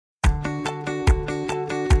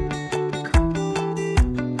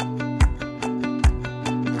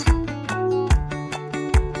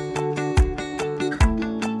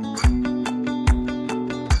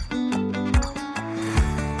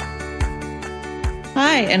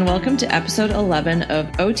Hi, and welcome to episode 11 of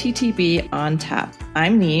OTTB on Tap.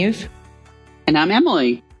 I'm Niamh. And I'm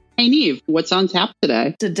Emily. Hey, Niamh, what's on tap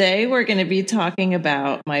today? Today, we're going to be talking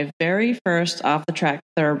about my very first off-the-track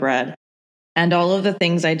thoroughbred and all of the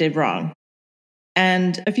things I did wrong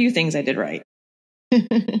and a few things I did right.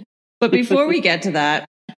 But before we get to that,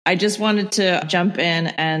 I just wanted to jump in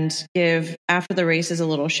and give After the Races a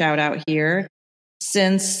little shout out here.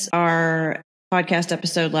 Since our podcast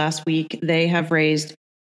episode last week, they have raised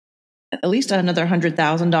at least another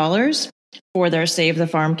 $100,000 for their Save the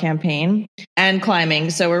Farm campaign and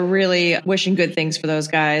climbing. So we're really wishing good things for those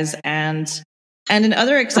guys. And in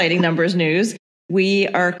other exciting numbers news, we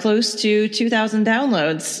are close to 2,000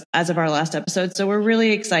 downloads as of our last episode. So we're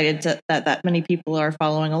really excited that many people are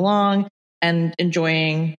following along and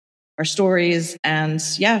enjoying our stories. And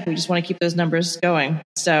yeah, we just want to keep those numbers going.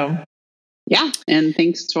 So yeah. And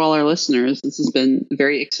thanks to all our listeners. This has been a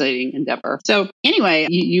very exciting endeavor. So anyway,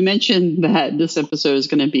 you mentioned that this episode is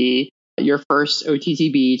going to be your first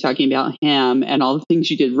OTTB, talking about him and all the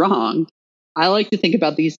things you did wrong. I like to think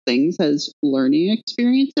about these things as learning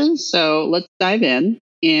experiences. So let's dive in.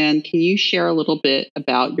 And can you share a little bit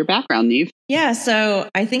about your background, Niamh? Yeah, so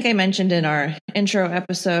I think I mentioned in our intro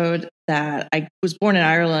episode that I was born in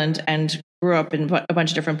Ireland and grew up in a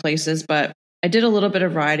bunch of different places, but I did a little bit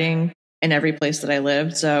of riding in every place that I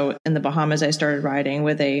lived. So in the Bahamas, I started riding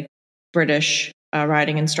with a British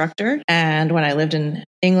riding instructor. And when I lived in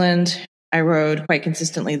England, I rode quite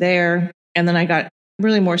consistently there. And then I got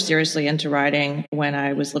really more seriously into riding when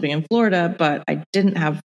I was living in Florida, but I didn't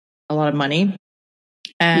have a lot of money.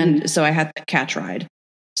 And so I had to catch ride.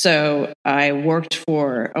 So I worked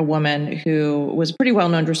for a woman who was a pretty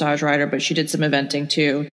well-known dressage rider, but she did some eventing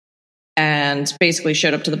too, and basically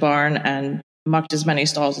showed up to the barn and mucked as many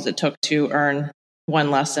stalls as it took to earn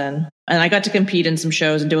one lesson. And I got to compete in some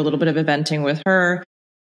shows and do a little bit of eventing with her,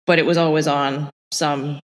 but it was always on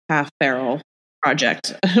some half barrel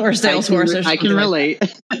project or sales horse or something. I can relate.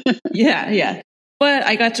 Yeah. But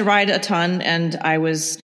I got to ride a ton, and I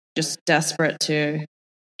was just desperate to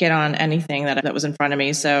get on anything that was in front of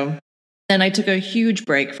me. So then I took a huge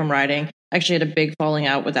break from riding. I actually had a big falling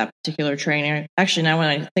out with that particular trainer. Actually, now when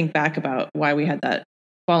I think back about why we had that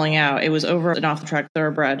falling out, it was over an off-the-track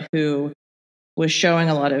thoroughbred who was showing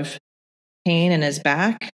a lot of pain in his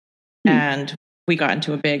back. And we got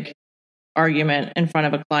into a big argument in front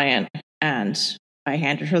of a client, and I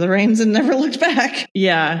handed her the reins and never looked back.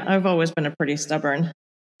 Yeah, I've always been a pretty stubborn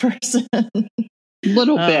person.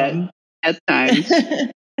 Little bit at times.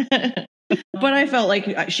 But I felt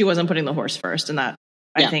like she wasn't putting the horse first. And that,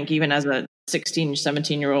 I think, even as a 16,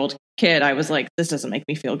 17-year-old kid, I was like, this doesn't make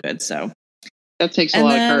me feel good. So that takes a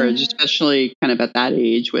lot of courage, especially kind of at that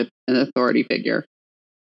age with an authority figure.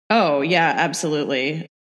 Oh, yeah, absolutely.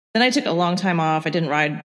 Then I took a long time off. I didn't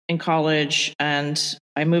ride in college, and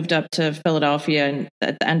I moved up to Philadelphia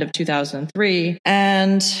at the end of 2003.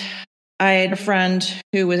 And I had a friend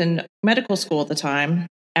who was in medical school at the time,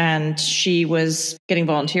 and she was getting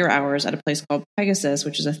volunteer hours at a place called Pegasus,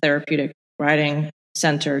 which is a therapeutic riding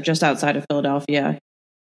center just outside of Philadelphia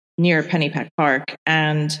near Pennypack Park,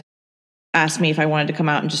 and asked me if I wanted to come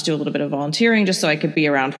out and just do a little bit of volunteering just so I could be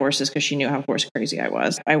around horses, because she knew how horse crazy I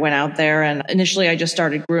was. I went out there, and initially I just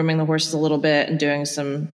started grooming the horses a little bit and doing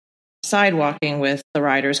some side walking with the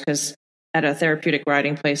riders, because at a therapeutic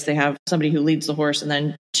riding place, they have somebody who leads the horse and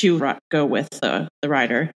then two go with the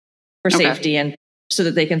rider for safety, and so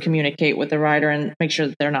that they can communicate with the rider and make sure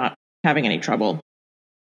that they're not having any trouble.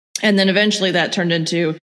 And then eventually that turned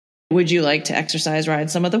into, would you like to exercise ride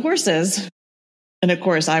some of the horses? And of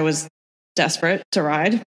course, I was desperate to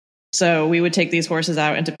ride. So we would take these horses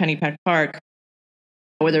out into Pennypack Park,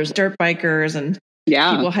 where there's dirt bikers and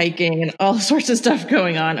people hiking and all sorts of stuff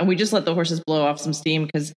going on. And we just let the horses blow off some steam,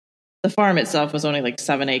 because the farm itself was only like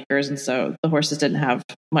 7 acres. And so the horses didn't have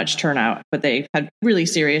much turnout, but they had really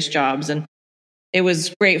serious jobs. And it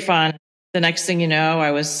was great fun. The next thing you know,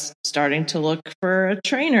 I was starting to look for a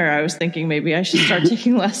trainer. I was thinking maybe I should start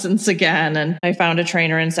taking lessons again. And I found a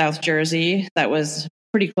trainer in South Jersey that was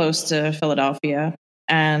pretty close to Philadelphia,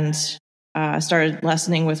 and started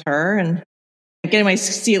lessoning with her and getting my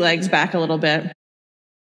sea legs back a little bit.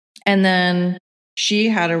 And then she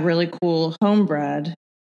had a really cool homebred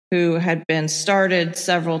who had been started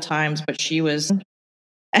several times, but she was,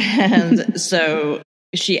 and so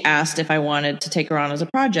she asked if I wanted to take her on as a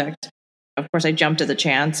project. Of course, I jumped at the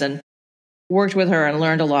chance and worked with her and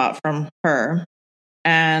learned a lot from her.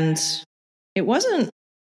 And it wasn't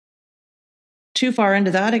too far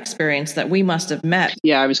into that experience that we must have met.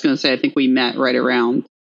 Yeah, I was going to say, I think we met right around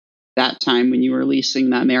that time when you were leasing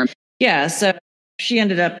that mare. Yeah, so she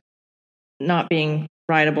ended up not being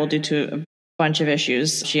rideable due to a bunch of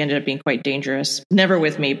issues. She ended up being quite dangerous, never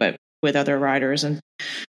with me, but with other riders. And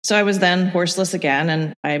so I was then horseless again.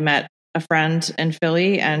 And I met a friend in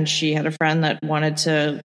Philly, and she had a friend that wanted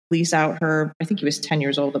to lease out her, I think he was 10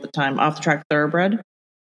 years old at the time, off the track thoroughbred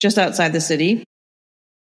just outside the city.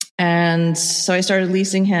 And so I started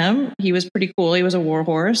leasing him. He was pretty cool. He was a war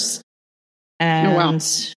horse. And oh, wow.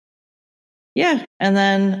 Yeah. And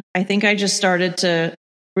then I think I just started to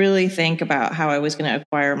really think about how I was going to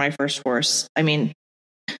acquire my first horse. I mean,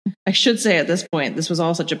 I should say at this point, this was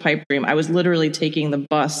all such a pipe dream. I was literally taking the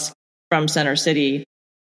bus from Center City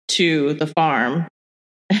to the farm,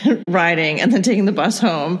 riding, and then taking the bus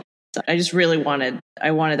home. So I just really wanted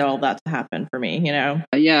all that to happen for me, you know?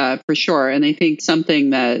 Yeah, for sure. And I think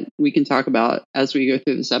something that we can talk about as we go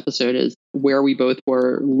through this episode is where we both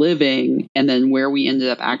were living and then where we ended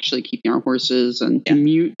up actually keeping our horses and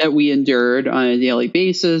commute that we endured on a daily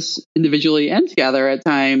basis, individually and together at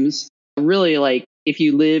times. Really, like, if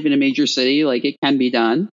you live in a major city, like, it can be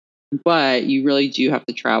done, but you really do have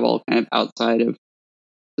to travel kind of outside of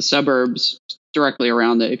the suburbs directly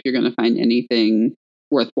around it if you're going to find anything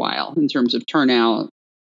worthwhile in terms of turnout,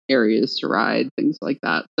 areas to ride, things like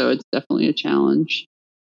that. So it's definitely a challenge.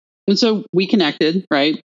 And so we connected,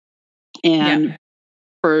 right? And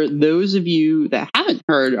for those of you that haven't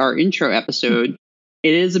heard our intro episode,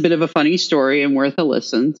 it is a bit of a funny story and worth a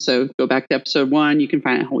listen. So go back to episode 1. You can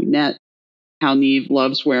find out how we met, how Niamh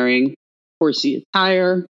loves wearing horsey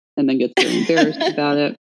attire and then gets very embarrassed about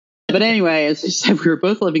it. But anyway, as I said, we were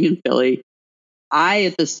both living in Philly. I,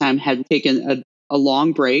 at this time, had taken a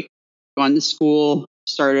long break, gone to school,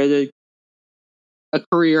 started a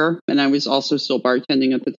career, and I was also still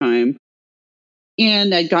bartending at the time.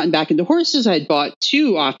 And I'd gotten back into horses. I'd bought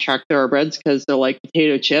 2 off-track thoroughbreds because they're like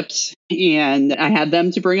potato chips. And I had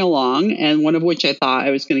them to bring along, and one of which I thought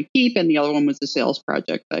I was going to keep, and the other one was a sales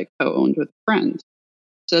project that I co-owned with a friend.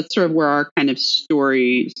 So that's sort of where our kind of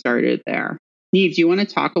story started there. Niamh, do you want to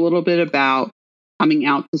talk a little bit about coming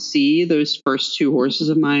out to see those first 2 horses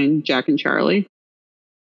of mine, Jack and Charlie?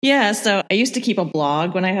 Yeah, so I used to keep a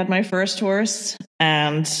blog when I had my first horse,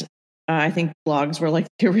 and I think blogs were like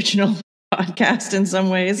the original podcast in some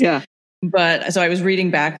ways. Yeah. But so I was reading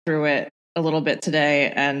back through it a little bit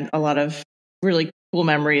today, and a lot of really cool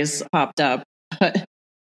memories popped up. But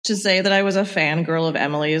to say that I was a fangirl of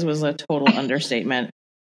Emily's was a total understatement.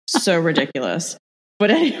 So ridiculous. But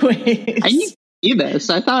anyways. I need to see this.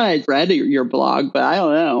 I thought I'd read your blog, but I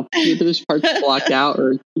don't know. Maybe there's parts blocked out,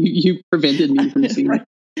 or you prevented me from seeing it.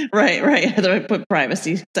 Right. I put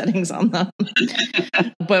privacy settings on them.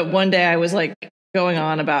 But one day I was like going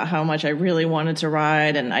on about how much I really wanted to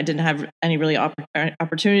ride, and I didn't have any really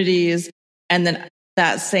opportunities. And then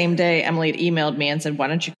that same day, Emily had emailed me and said, "Why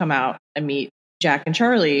don't you come out and meet Jack and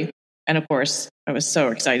Charlie?" And of course, I was so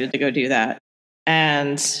excited to go do that.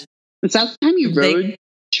 And was that the time you rode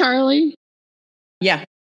Charlie? Yeah.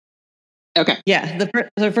 Okay. Yeah.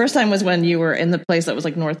 The first time was when you were in the place that was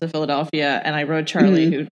like north of Philadelphia, and I rode Charlie,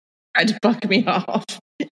 who tried to buck me off.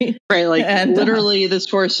 Right. Like, and literally this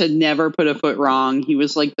horse had never put a foot wrong. He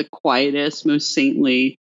was like the quietest, most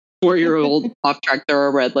saintly 4-year-old off-track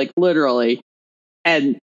thoroughbred, like literally.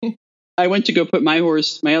 And I went to go put my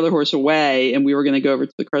other horse away, and we were going to go over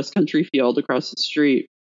to the cross-country field across the street.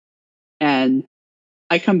 And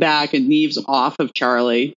I come back, and Niamh's off of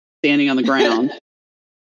Charlie, standing on the ground.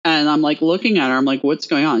 And I'm like looking at her. I'm like, "What's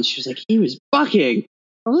going on?" She was like, "He was bucking."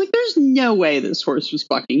 I was like, "There's no way this horse was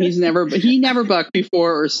bucking. He never bucked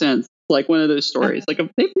before or since." Like one of those stories. Like,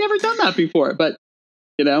 they've never done that before, but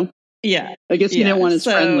you know. Yeah. I guess he didn't want his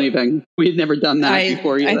friend leaving. We had never done that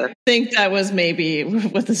before either. I think that was maybe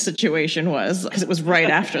what the situation was, because it was right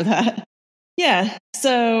after that. Yeah.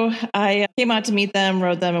 So I came out to meet them,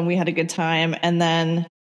 rode them, and we had a good time. And then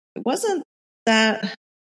it wasn't that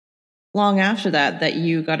long after that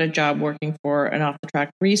you got a job working for an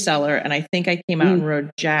off-the-track reseller. And I think I came out and rode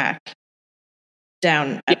Jack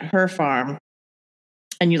down at her farm.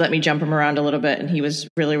 And you let me jump him around a little bit. And he was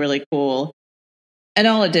really, really cool. And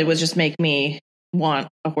all it did was just make me want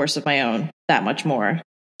a horse of my own that much more.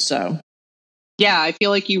 So, yeah, I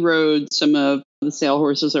feel like you rode some of the sale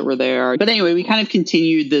horses that were there. But anyway, we kind of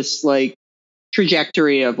continued this like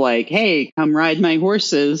trajectory of like, "Hey, come ride my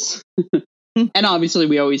horses." And obviously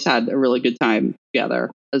we always had a really good time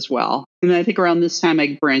together as well. And I think around this time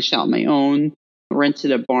I branched out on my own,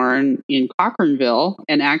 rented a barn in Cochranville.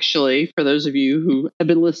 And actually, for those of you who have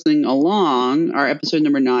been listening along, our episode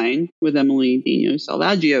number 9 with Emily Dino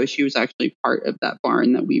Salvaggio, she was actually part of that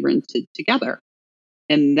barn that we rented together.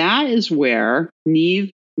 And that is where Niamh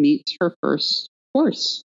meets her first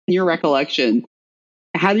horse. In your recollection,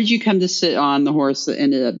 how did you come to sit on the horse that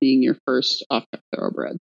ended up being your first off-track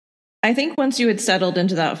thoroughbred? I think once you had settled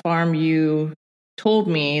into that farm, you told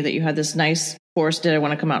me that you had this nice horse. Did I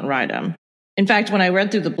want to come out and ride him? In fact, when I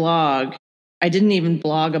read through the blog, I didn't even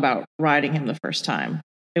blog about riding him the first time.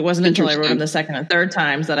 It wasn't until I wrote him the second and third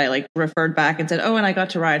times that I referred back and said, oh, and I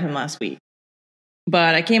got to ride him last week.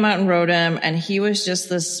 But I came out and rode him, and he was just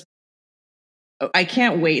this. I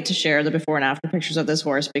can't wait to share the before and after pictures of this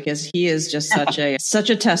horse, because he is just such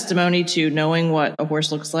a testimony to knowing what a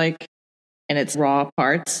horse looks like in its raw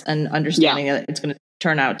parts and understanding that it's going to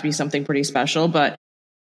turn out to be something pretty special. But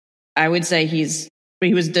I would say he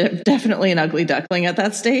was definitely an ugly duckling at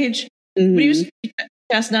that stage. Mm-hmm. But he was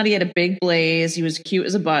chestnut. He had a big blaze. He was cute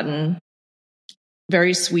as a button,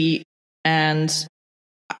 very sweet. And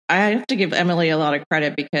I have to give Emily a lot of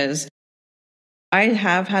credit, because I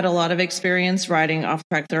have had a lot of experience riding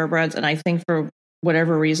off-track thoroughbreds. And I think for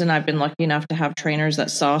whatever reason, I've been lucky enough to have trainers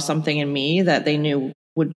that saw something in me that they knew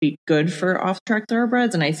would be good for off-track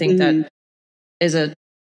thoroughbreds. And I think that is a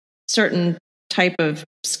certain type of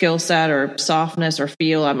skill set or softness or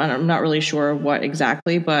feel. I'm not really sure what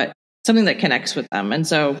exactly, but something that connects with them. And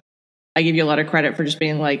so I give you a lot of credit for just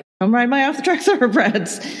being like, come ride my off-the-track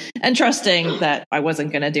thoroughbreds, and trusting that I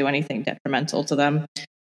wasn't going to do anything detrimental to them.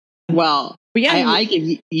 Well, but yeah, I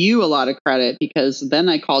give you a lot of credit, because then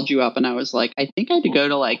I called you up and I was like, I think I had to go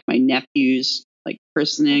to my nephew's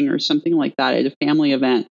christening or something like that at a family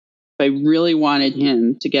event. But I really wanted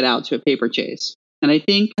him to get out to a paper chase. And I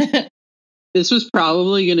think this was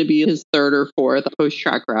probably going to be his third or fourth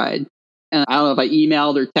post-track ride. And I don't know if I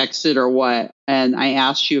emailed or texted or what. And I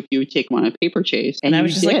asked you if you would take him on a paper chase. And I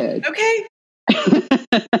was just like, okay.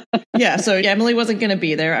 Yeah. So Emily wasn't going to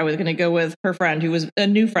be there. I was going to go with her friend, who was a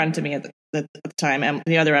new friend to me at the time,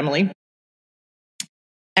 the other Emily.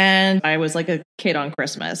 And I was like a kid on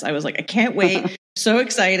Christmas. I was like, I can't wait. So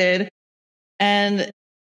excited. And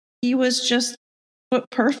he was just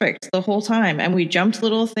perfect the whole time. And we jumped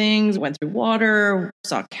little things, went through water,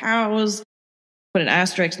 saw cows, put an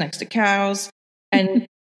asterisk next to cows. And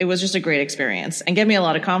it was just a great experience and gave me a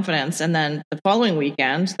lot of confidence. And then the following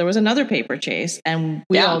weekend, there was another paper chase, and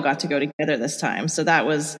we all got to go together this time. So that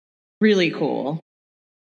was really cool.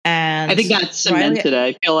 And I think that's cemented.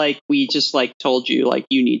 I feel like we just told you,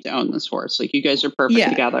 you need to own this horse. You guys are perfect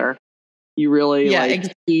together. You really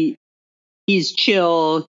he's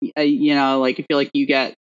chill. I feel like you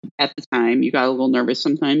get, at the time, you got a little nervous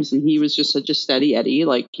sometimes, and he was just such a steady Eddie.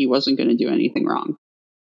 He wasn't going to do anything wrong.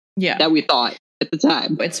 Yeah. That we thought at the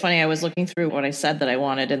time. It's funny. I was looking through what I said that I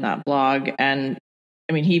wanted in that blog, and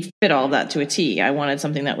I mean, he fit all of that to a T. I wanted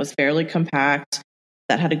something that was fairly compact,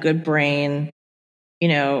 that had a good brain.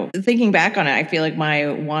 Thinking back on it, I feel like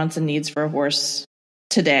my wants and needs for a horse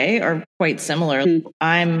today are quite similar. Mm-hmm.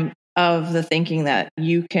 I'm of the thinking that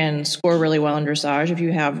you can score really well in dressage if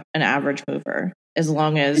you have an average mover, as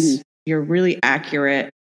long as you're really accurate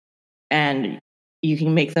and you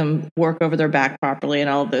can make them work over their back properly and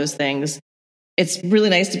all of those things. It's really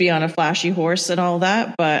nice to be on a flashy horse and all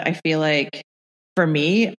that, but I feel like for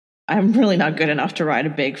me, I'm really not good enough to ride a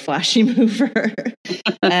big flashy mover.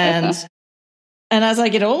 And as I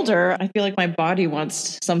get older, I feel like my body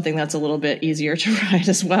wants something that's a little bit easier to ride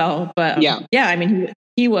as well. But I mean,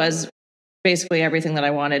 he was basically everything that I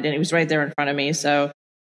wanted, and he was right there in front of me. So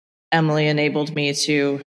Emily enabled me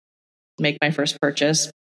to make my first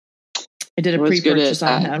purchase. I did a pre-purchase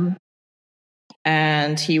on him,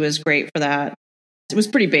 and he was great for that. It was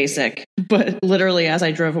pretty basic, but literally as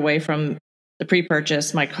I drove away from the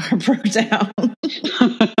pre-purchase, my car broke down.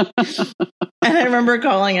 And I remember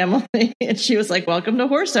calling Emily, and she was like, welcome to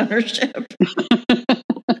horse ownership.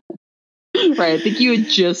 Right. I think you had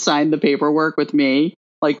just signed the paperwork with me,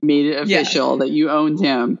 made it official that you owned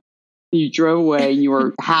him. You drove away, and you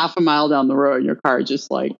were half a mile down the road, and your car just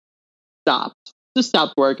stopped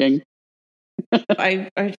working.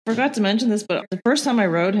 I forgot to mention this, but the first time I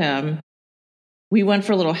rode him, we went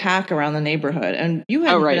for a little hack around the neighborhood, and you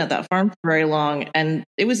hadn't been at that farm for very long, and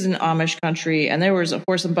it was in Amish country, and there was a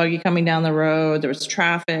horse and buggy coming down the road. There was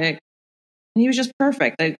traffic, and he was just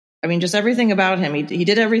perfect. I mean, just everything about him. He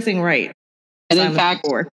did everything right. And in fact,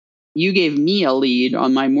 you gave me a lead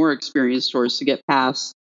on my more experienced horse to get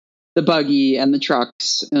past the buggy and the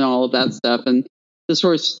trucks and all of that stuff. And this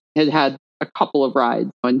horse had a couple of rides,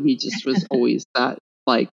 and he just was always that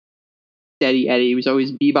steady Eddie. He was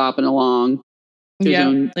always bebopping along.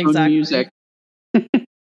 Own music.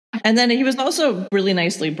 And then he was also really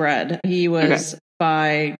nicely bred. He was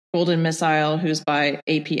by Golden Missile, who's by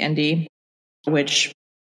APND, which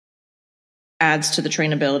adds to the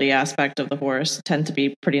trainability aspect of the horse. Tend to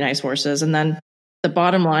be pretty nice horses. And then the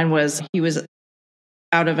bottom line was he was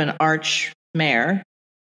out of an arch mare.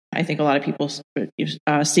 I think a lot of people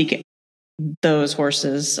seek those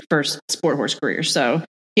horses for sport horse careers. So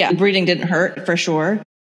yeah, breeding didn't hurt for sure.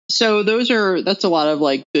 So that's a lot of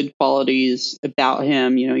like good qualities about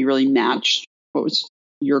him. You know, he really matched what was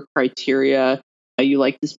your criteria. You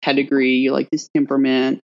liked his pedigree, you liked his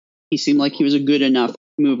temperament. He seemed like he was a good enough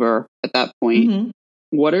mover at that point. Mm-hmm.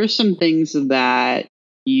 What are some things that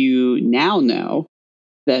you now know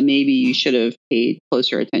that maybe you should have paid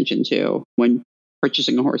closer attention to when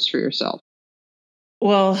purchasing a horse for yourself?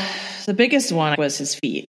 Well, the biggest one was his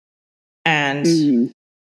feet. And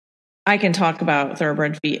I can talk about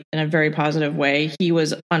thoroughbred feet in a very positive way. He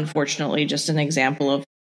was unfortunately just an example of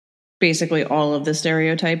basically all of the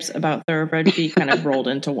stereotypes about thoroughbred feet kind of rolled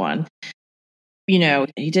into one. You know,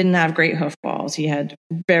 he didn't have great hoof balls. He had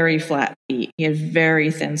very flat feet. He had very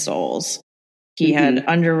thin soles. He had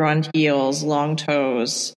underrun heels, long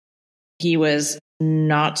toes. He was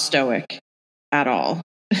not stoic at all.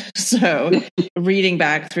 So reading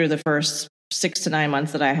back through the first 6 to 9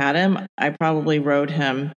 months that I had him, I probably rode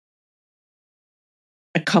him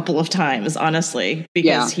a couple of times, honestly,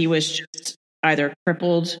 because he was just either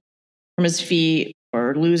crippled from his feet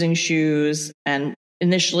or losing shoes. And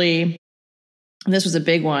initially, this was a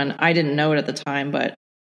big one. I didn't know it at the time, but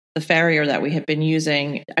the farrier that we had been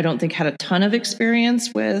using, I don't think had a ton of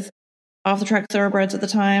experience with off-the-track thoroughbreds at the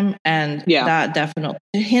time. And that definitely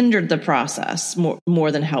hindered the process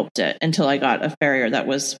more than helped it, until I got a farrier that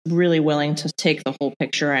was really willing to take the whole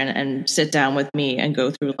picture and sit down with me and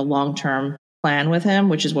go through a long-term plan with him,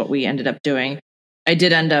 which is what we ended up doing. I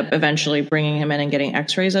did end up eventually bringing him in and getting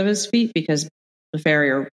x-rays of his feet because the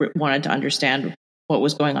farrier wanted to understand what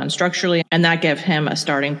was going on structurally. And that gave him a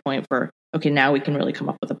starting point for, okay, now we can really come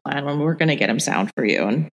up with a plan when we're going to get him sound for you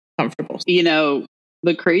and comfortable. You know,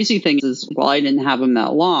 the crazy thing is, while I didn't have him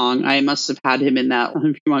that long, I must have had him in that,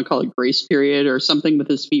 if you want to call it grace period or something with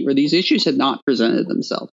his feet, where these issues had not presented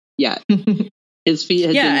themselves yet. His feet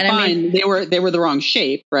had been fine. I mean, they were the wrong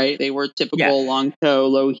shape, right? They were typical long toe,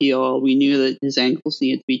 low heel. We knew that his ankles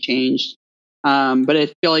needed to be changed. But I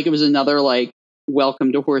feel like it was another like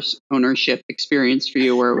welcome to horse ownership experience for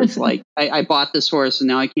you, where it was like, I bought this horse and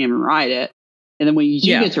now I can't even ride it. And then when you do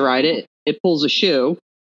get to ride it, it pulls a shoe.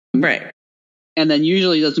 Right. And then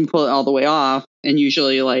usually doesn't pull it all the way off. And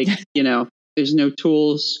usually, like, you know, there's no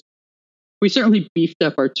tools. We certainly beefed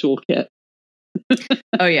up our toolkit.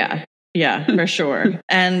 Oh, yeah. Yeah, for sure.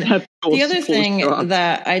 And the other thing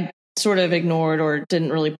that I sort of ignored or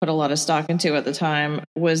didn't really put a lot of stock into at the time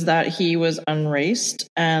was that he was unraced.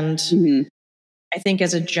 And I think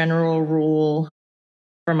as a general rule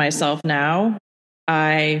for myself now,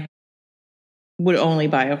 I would only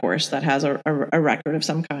buy a horse that has a record of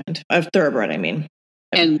some kind, of thoroughbred, I mean.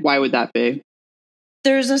 And why would that be?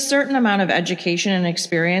 There's a certain amount of education and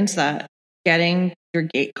experience that getting your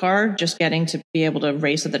gate card, just getting to be able to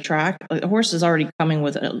race at the track, the horse is already coming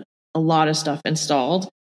with a lot of stuff installed.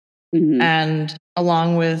 And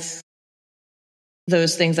along with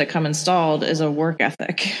those things that come installed is a work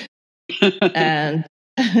ethic. And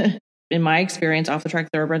in my experience, off the track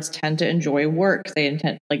thoroughbreds tend to enjoy work. They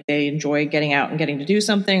enjoy getting out and getting to do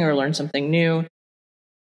something or learn something new.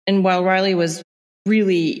 And while Riley was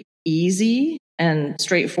really easy and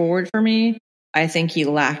straightforward for me, I think he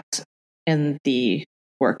lacked in the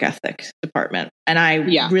work ethic department. And I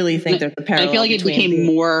really think there's a parallel. I feel like it became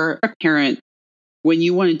more apparent when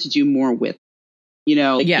you wanted to do more with, you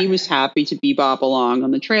know, like he was happy to bebop along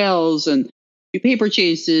on the trails and do paper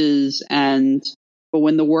chases, but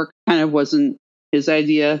when the work kind of wasn't his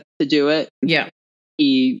idea to do it,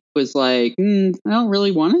 he was like, I don't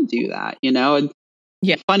really want to do that, you know? And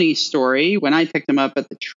funny story, when I picked him up at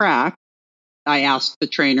the track, I asked the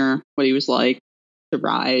trainer what he was like to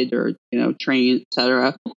ride or, you know, train,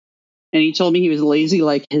 etc. And he told me he was lazy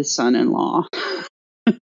like his son-in-law.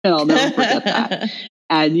 And I'll never forget that.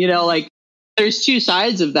 And, you know, like, there's two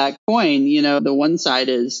sides of that coin. You know, the one side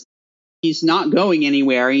is he's not going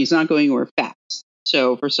anywhere. He's not going anywhere fast.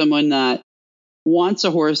 So for someone that wants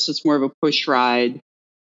a horse that's more of a push ride,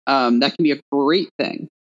 that can be a great thing.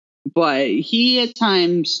 But he, at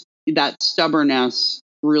times, that stubbornness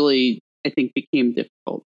really, I think, became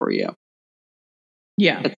difficult for you.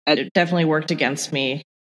 Yeah, it definitely worked against me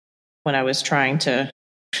when I was trying to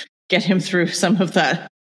get him through some of that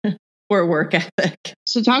poor work ethic.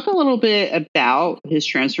 So talk a little bit about his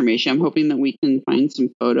transformation. I'm hoping that we can find some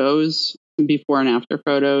photos, before and after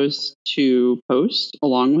photos, to post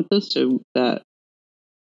along with this so that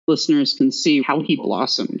listeners can see how he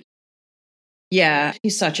blossomed. Yeah,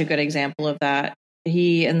 he's such a good example of that.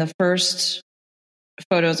 He, in the first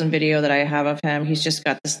photos and video that I have of him, he's just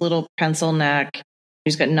got this little pencil neck.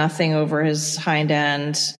 He's got nothing over his hind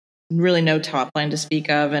end, really no top line to speak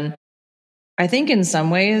of. And I think in some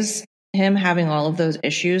ways, him having all of those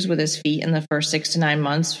issues with his feet in the first 6 to 9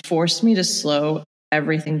 months forced me to slow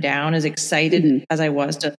everything down. As excited as I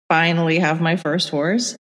was to finally have my first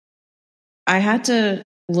horse, I had to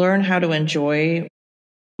learn how to enjoy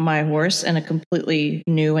my horse in a completely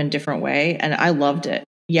new and different way. And I loved it.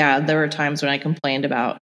 Yeah, there were times when I complained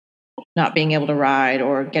about not being able to ride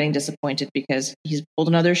or getting disappointed because he's pulled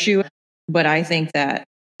another shoe. But I think that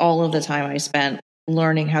all of the time I spent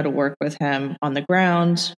learning how to work with him on the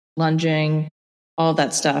ground, lunging, all of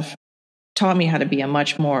that stuff taught me how to be a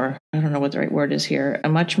much more, I don't know what the right word is here, a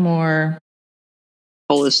much more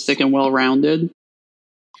holistic and well-rounded.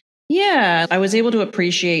 Yeah, I was able to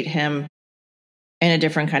appreciate him in a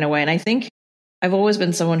different kind of way. And I think I've always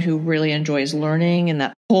been someone who really enjoys learning, and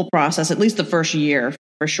that whole process, at least the first year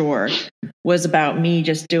for sure, was about me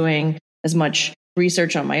just doing as much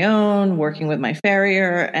research on my own, working with my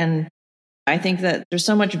farrier. And I think that there's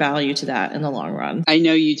so much value to that in the long run. I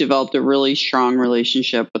know you developed a really strong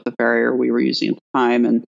relationship with the farrier we were using at the time.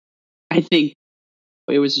 And I think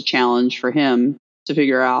it was a challenge for him to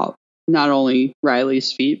figure out not only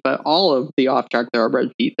Riley's feet, but all of the off-track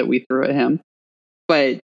thoroughbred feet that we threw at him.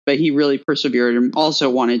 But he really persevered and also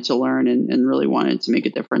wanted to learn and really wanted to make a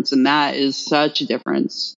difference. And that is such a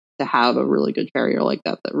difference to have a really good farrier like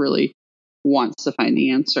that really wants to find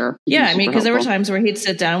the answer. Yeah, I mean, because there were times where he'd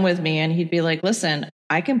sit down with me and he'd be like, listen,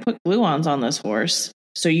 I can put glue-ons on this horse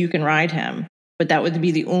so you can ride him. But that would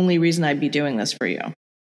be the only reason I'd be doing this for you,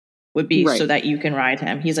 would be so that you can ride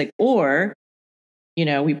him. He's like, or,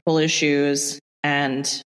 we pull his shoes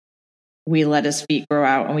and we let his feet grow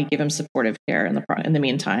out and we give him supportive care in the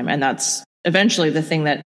meantime. And that's eventually the thing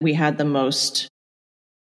that we had the most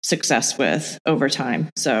success with over time.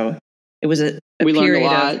 So it was we learned a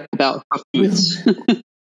lot about hoof boots.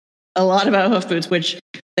 A lot about hoof boots, which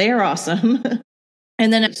they are awesome.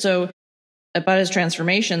 And then, so about his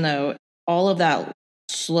transformation though, all of that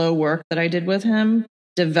slow work that I did with him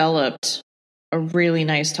developed a really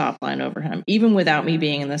nice top line over him, even without me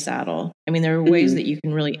being in the saddle. I mean, there are ways that you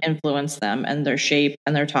can really influence them and their shape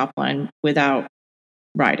and their top line without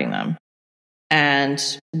riding them. And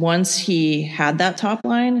once he had that top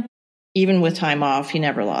line, even with time off, he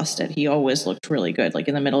never lost it. He always looked really good. Like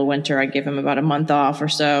in the middle of winter, I'd give him about a month off or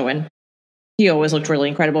so, and he always looked really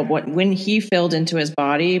incredible. But when he filled into his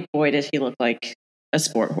body, boy, did he look like a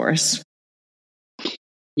sport horse.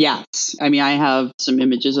 Yes. I mean, I have some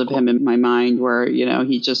images of him in my mind where,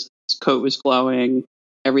 his coat was glowing.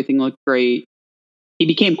 Everything looked great. He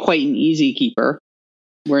became quite an easy keeper,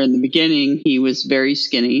 where in the beginning he was very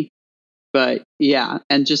skinny. But yeah,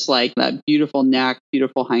 and just like that beautiful neck,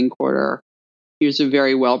 beautiful hindquarter. He was a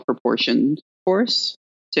very well proportioned horse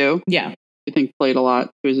too. Yeah. I think played a lot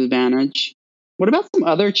to his advantage. What about some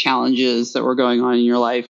other challenges that were going on in your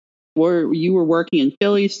life? You were working in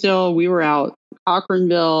Philly still? We were out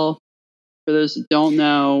Cochranville. For those that don't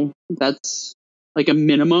know, that's like a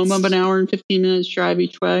minimum of an hour and 15 minutes drive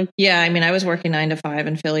each way. Yeah, I mean, I was working 9 to 5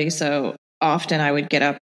 in Philly, so often I would get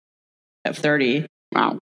up at 30.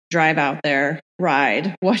 Wow. Drive out there,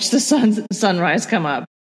 ride, watch the sunrise come up,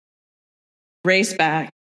 race back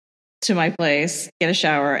to my place, get a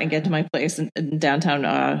shower, and get to my place in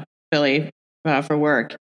downtown Philly for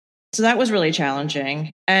work. So that was really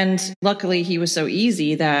challenging. And luckily, he was so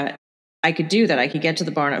easy that I could do that. I could get to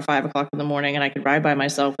the barn at 5 o'clock in the morning and I could ride by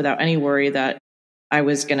myself without any worry that I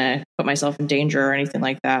was going to put myself in danger or anything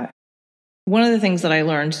like that. One of the things that I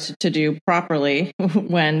learned to do properly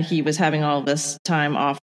when he was having all this time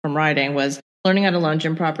off from riding was learning how to lunge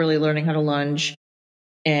him properly, learning how to lunge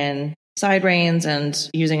in side reins and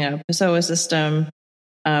using a Pessoa system,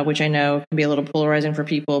 which I know can be a little polarizing for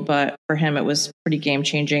people, but for him it was pretty game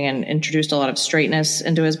changing and introduced a lot of straightness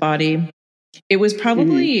into his body. It was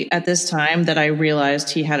probably at this time that I realized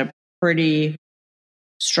he had a pretty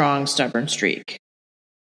strong, stubborn streak.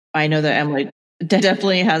 I know that Emily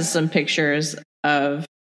definitely has some pictures of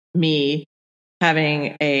me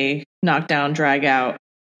having a knockdown, drag out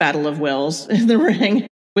battle of wills in the ring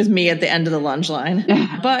with me at the end of the lunge line.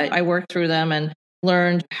 But I worked through them and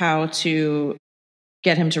learned how to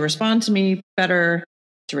get him to respond to me better,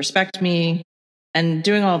 to respect me, and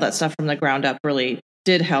doing all that stuff from the ground up really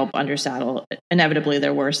did help under saddle. Inevitably,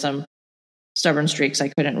 there were some stubborn streaks I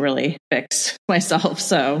couldn't really fix myself.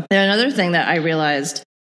 So another thing that I realized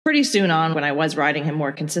pretty soon on when I was riding him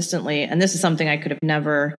more consistently, and this is something I could have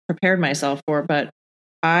never prepared myself for, but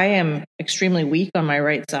I am extremely weak on my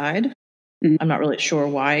right side. I'm not really sure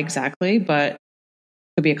why exactly, but it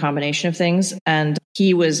could be a combination of things. And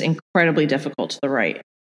he was incredibly difficult to the right.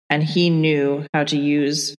 and he knew how to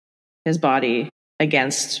use his body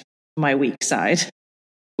against my weak side.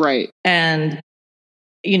 Right. And,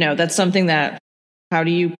 that's something that, how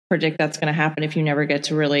do you predict that's going to happen if you never get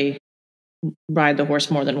to really ride the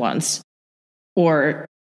horse more than once? Or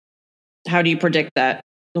how do you predict that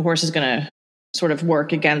the horse is going to sort of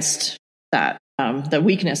work against that, the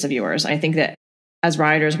weakness of yours? I think that as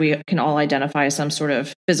riders, we can all identify some sort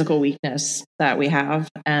of physical weakness that we have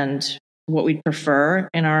and what we prefer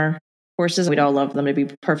in our horses. We'd all love them to be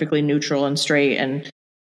perfectly neutral and straight and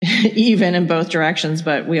even in both directions,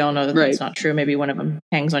 but we all know that that's not true. Maybe one of them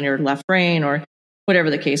hangs on your left rein or whatever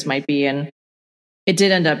the case might be. And it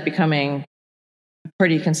did end up becoming a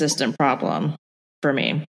pretty consistent problem for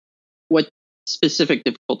me. What specific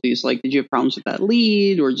difficulties? Like, did you have problems with that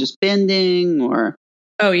lead or just bending or?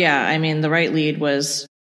 Oh, yeah. I mean, the right lead was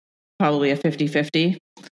probably a 50-50,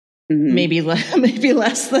 maybe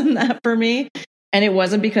less than that for me. And it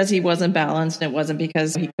wasn't because he wasn't balanced. And it wasn't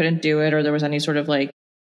because he couldn't do it or there was any sort of like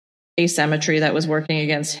asymmetry that was working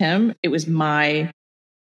against him. It was my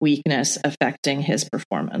weakness affecting his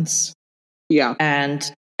performance. Yeah. And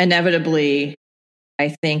inevitably,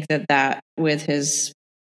 I think that with his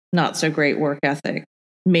not so great work ethic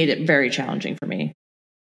made it very challenging for me.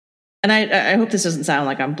 And I hope this doesn't sound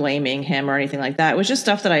like I'm blaming him or anything like that. It was just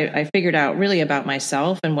stuff that I figured out really about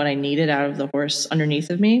myself and what I needed out of the horse underneath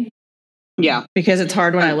of me. Yeah. Because it's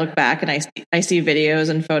hard when I look back and I see videos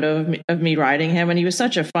and photos of me riding him, and he was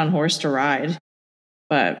such a fun horse to ride.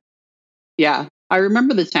 But yeah, I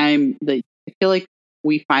remember the time that I feel like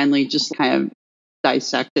we finally just kind of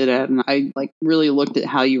dissected it, and I like really looked at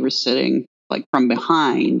how you were sitting like from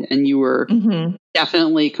behind, and you were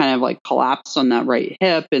definitely kind of like collapsed on that right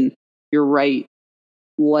hip, and your right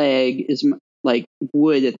leg is like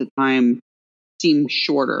would at the time seem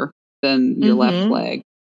shorter than your left leg.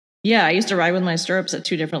 Yeah, I used to ride with my stirrups at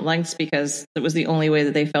two different lengths because it was the only way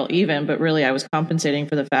that they felt even. But really, I was compensating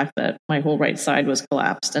for the fact that my whole right side was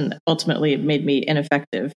collapsed, and ultimately it made me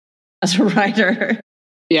ineffective as a rider.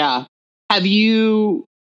 Yeah. Have you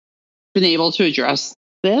been able to address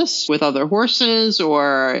this with other horses,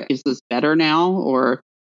 or is this better now, or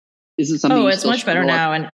is it something? Oh, it's much better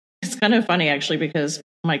now. And it's kind of funny, actually, because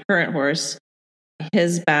my current horse,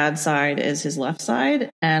 his bad side is his left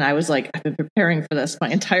side. And I was like, I've been preparing for this my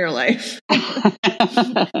entire life.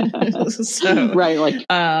 So, right. Like,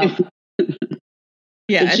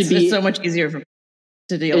 yeah, it's so much easier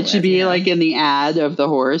to deal with. It should be like in the ad of the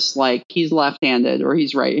horse, like he's left-handed or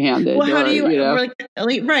he's right-handed. Well, how do you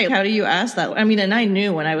right? How do you ask that? I mean, and I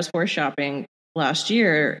knew when I was horse shopping last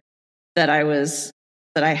year that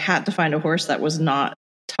I had to find a horse that was not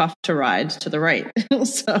tough to ride to the right.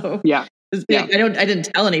 So yeah. I didn't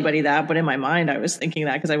tell anybody that, but in my mind I was thinking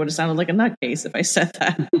that because I would have sounded like a nutcase if I said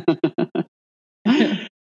that.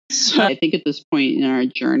 So I think at this point in our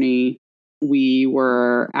journey, we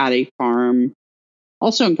were at a farm,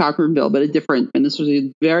 also in Cochranville, but and this was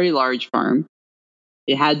a very large farm.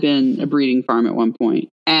 It had been a breeding farm at one point.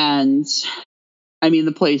 And I mean,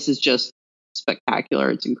 the place is just spectacular.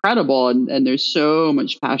 It's incredible. And there's so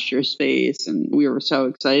much pasture space, and we were so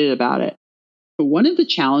excited about it. But one of the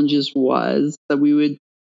challenges was that we would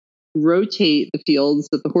rotate the fields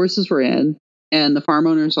that the horses were in, and the farm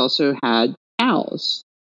owners also had cows.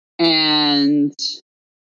 And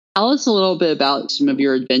tell us a little bit about some of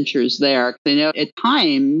your adventures there. Because I know at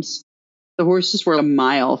times the horses were a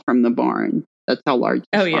mile from the barn. That's how large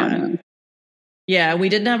the farm is. Yeah, we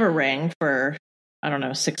didn't have a ring for,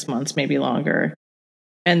 6 months, maybe longer.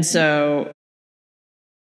 And so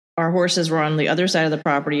our horses were on the other side of the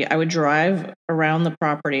property. I would drive around the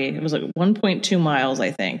property. It was like 1.2 miles,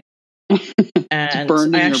 I think. And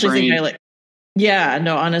I actually think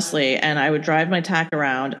honestly. And I would drive my tack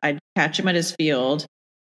around. I'd catch him at his field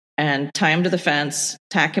and tie him to the fence,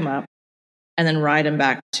 tack him up, and then ride him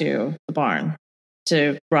back to the barn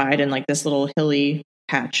to ride in like this little hilly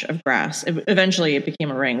patch of grass. Eventually it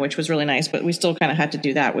became a ring, which was really nice, but we still kind of had to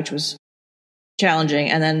do that, which was challenging.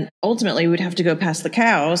 And then ultimately we'd have to go past the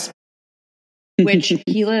cows, which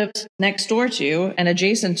he lived next door to and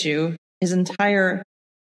adjacent to his entire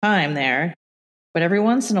time there. But every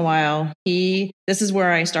once in a while, this is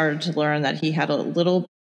where I started to learn that he had a little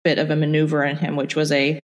bit of a maneuver in him, which was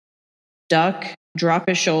a duck, drop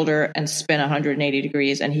his shoulder, and spin 180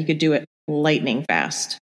 degrees. And he could do it lightning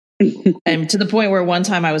fast. And to the point where one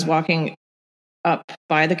time I was walking up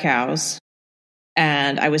by the cows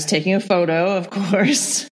and I was taking a photo, of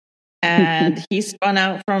course, and he spun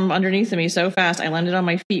out from underneath me so fast, I landed on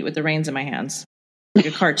my feet with the reins in my hands, like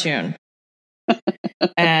a cartoon.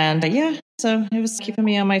 And so it was keeping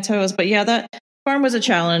me on my toes. But yeah, that farm was a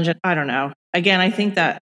challenge. I don't know. Again, I think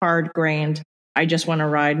that hard grained, I just want to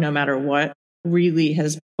ride no matter what, really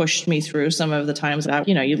has pushed me through some of the times that,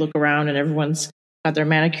 you look around and everyone's got their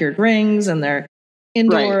manicured rings and they're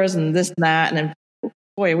indoors and this and that. And then,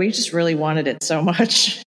 boy, we just really wanted it so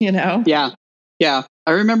much, Yeah. Yeah.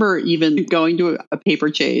 I remember even going to a paper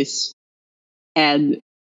chase and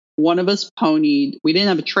one of us ponied. We didn't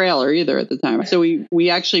have a trailer either at the time. So we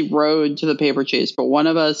actually rode to the paper chase. But one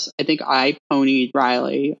of us, I think I ponied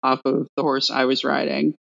Riley off of the horse I was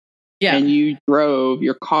riding. Yeah. And you drove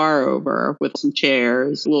your car over with some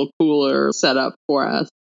chairs, a little cooler set up for us.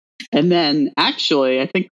 And then actually, I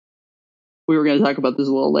think we were going to talk about this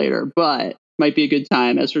a little later, but might be a good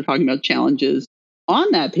time as we're talking about challenges.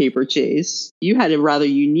 On that paper chase, you had a rather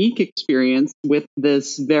unique experience with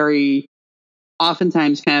this very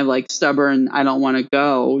oftentimes kind of like stubborn, I don't want to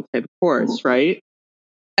go type of horse, right?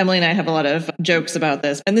 Emily and I have a lot of jokes about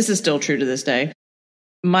this, and this is still true to this day.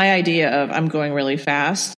 My idea of I'm going really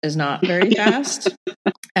fast is not very fast.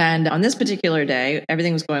 And on this particular day,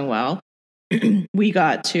 everything was going well. We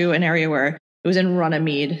got to an area where it was in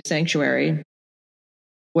Runnymede Sanctuary,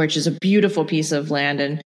 which is a beautiful piece of land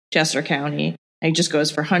in Chester County. It just goes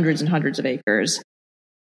for hundreds and hundreds of acres.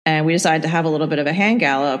 And we decided to have a little bit of a hand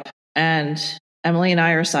gallop. And Emily and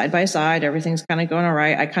I are side by side. Everything's kind of going all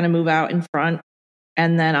right. I kind of move out in front.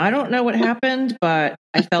 And then I don't know what happened, but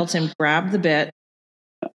I felt him grab the bit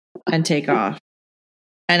and take off.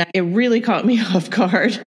 And it really caught me off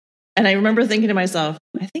guard. And I remember thinking to myself,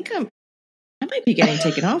 I might be getting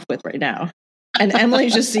taken off with right now. And Emily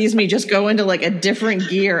just sees me just go into like a different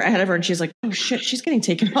gear ahead of her. And she's like, oh shit, she's getting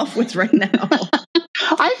taken off with right now.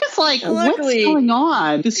 I was like, what's going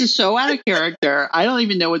on? This is so out of character. I don't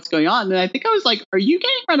even know what's going on. And I think I was like, are you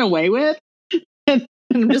getting run away with? And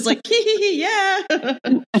I'm just like, yeah.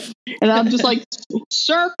 And I'm just like,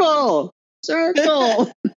 circle.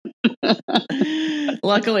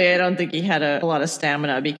 Luckily, I don't think he had a lot of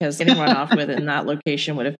stamina because getting run off with in that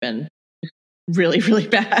location would have been really, really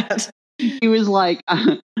bad. He was like,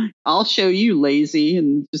 I'll show you, lazy,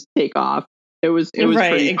 and just take off. It was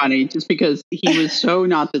pretty funny just because he was so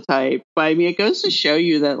not the type. But I mean, it goes to show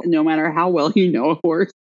you that no matter how well you know a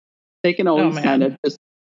horse, they can always kind of just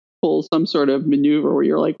pull some sort of maneuver where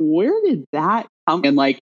you're like, where did that come? And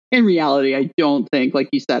like, in reality, I don't think, like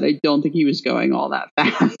you said, I don't think he was going all that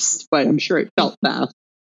fast, but I'm sure it felt fast,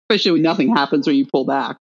 especially when nothing happens when you pull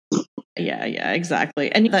back. Yeah,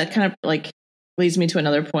 exactly. And that kind of like leads me to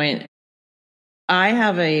another point. I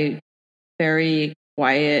have a very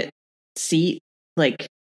quiet seat, like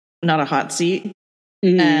not a hot seat.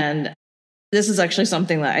 Mm-hmm. And this is actually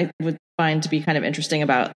something that I would find to be kind of interesting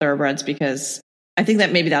about thoroughbreds, because I think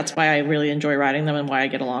that maybe that's why I really enjoy riding them and why I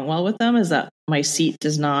get along well with them, is that my seat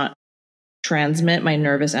does not transmit my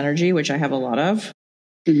nervous energy, which I have a lot of.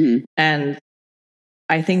 Mm-hmm. And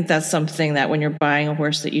I think that's something that when you're buying a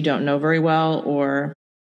horse that you don't know very well, or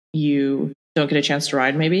you don't get a chance to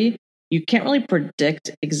ride, maybe you can't really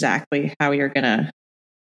predict exactly how you're going to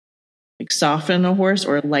like soften a horse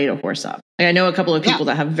or light a horse up. Like, I know a couple of people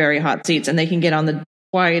that have very hot seats and they can get on the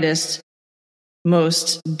quietest,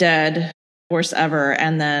 most dead horse ever,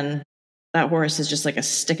 and then that horse is just like a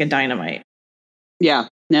stick of dynamite. Yeah,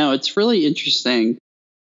 no, it's really interesting.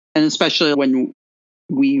 And especially when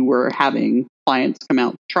we were having clients come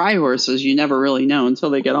out try horses, you never really know until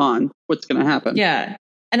they get on what's going to happen. Yeah.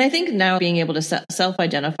 And I think now being able to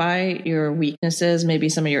self-identify your weaknesses, maybe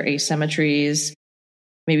some of your asymmetries,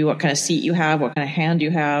 maybe what kind of seat you have, what kind of hand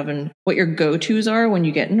you have, and what your go-tos are when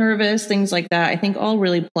you get nervous, things like that, I think all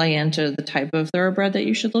really play into the type of thoroughbred that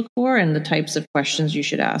you should look for and the types of questions you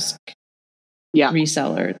should ask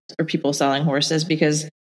resellers or people selling horses, because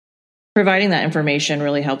providing that information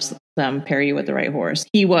really helps them pair you with the right horse.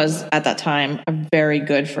 He was, at that time, a very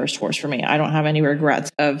good first horse for me. I don't have any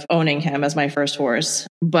regrets of owning him as my first horse,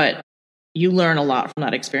 but you learn a lot from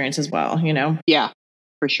that experience as well, you know? Yeah,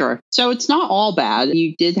 for sure. So it's not all bad.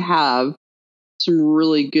 You did have some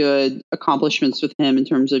really good accomplishments with him in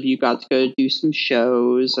terms of you got to go do some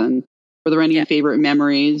shows. And were there any favorite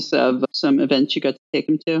memories of some events you got to take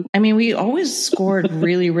him to? I mean, we always scored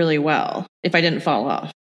really, really well if I didn't fall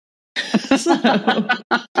off. So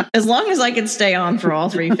as long as I could stay on for all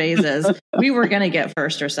three phases, we were going to get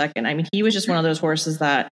first or second. I mean, he was just one of those horses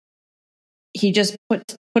that he just put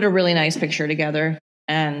a really nice picture together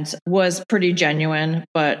and was pretty genuine,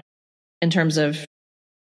 but in terms of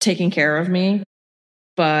taking care of me.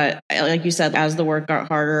 But like you said, as the work got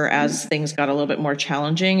harder, as things got a little bit more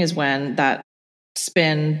challenging, is when that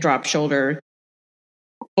spin, drop shoulder,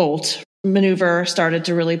 bolt maneuver started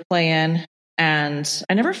to really play in. And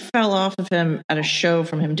I never fell off of him at a show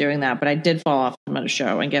from him doing that, but I did fall off him at a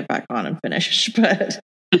show and get back on and finish. But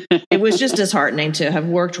it was just disheartening to have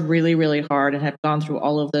worked really, really hard and have gone through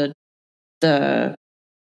all of the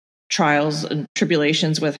trials and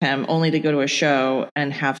tribulations with him, only to go to a show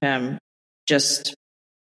and have him just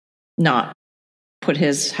not put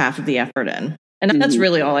his half of the effort in. And that's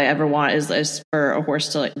really all I ever want is for a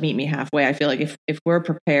horse to like meet me halfway. I feel like if we're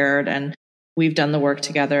prepared and we've done the work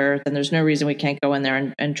together, then there's no reason we can't go in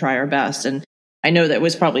there and try our best. And I know that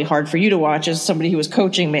was probably hard for you to watch as somebody who was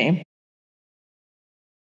coaching me.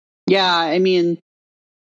 Yeah, I mean,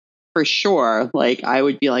 for sure. Like I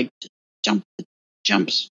would be like,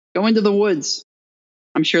 jumps, go into the woods.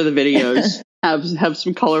 I'm sure the videos have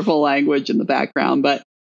some colorful language in the background, but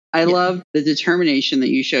I love the determination that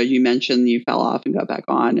you showed. You mentioned you fell off and got back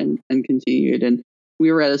on and continued. And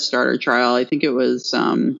we were at a starter trial. I think it was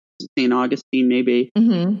St. Augustine, maybe.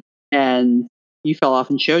 Mm-hmm. And you fell off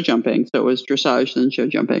in show jumping. So it was dressage, then show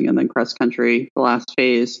jumping, and then cross country, the last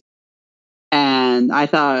phase. And I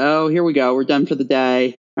thought, oh, here we go. We're done for the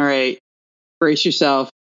day. All right, brace yourself.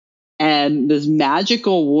 And this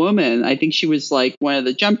magical woman, I think she was like one of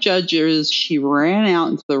the jump judges, she ran out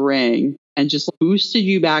into the ring and just boosted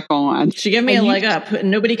you back on. She gave me a leg up.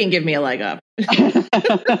 Nobody can give me a leg up.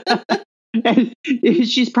 And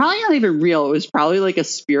she's probably not even real. It was probably like a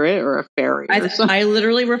spirit or a fairy. I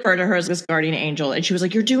literally refer to her as this guardian angel. And she was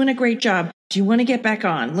like, you're doing a great job. Do you want to get back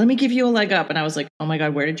on? Let me give you a leg up. And I was like, oh my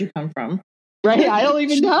God, where did you come from? Right. I don't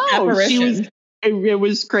even know. It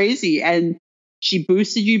was crazy. And she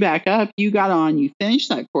boosted you back up. You got on, you finished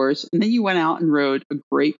that course, and then you went out and rode a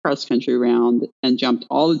great cross country round and jumped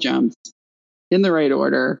all the jumps in the right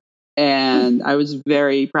order. And I was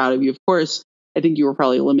very proud of you. Of course, I think you were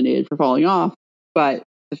probably eliminated for falling off, but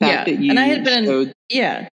the fact that you showed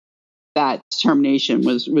that determination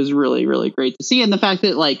was really, really great to see. And the fact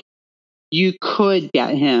that like you could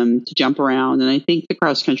get him to jump around. And I think the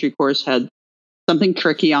cross country course had something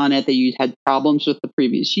tricky on it that you had problems with the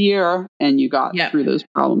previous year and you got through those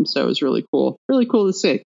problems. So it was really cool to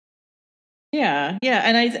see. Yeah. Yeah.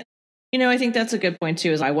 And I think that's a good point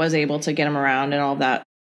too, is I was able to get him around and all that.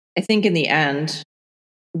 I think in the end,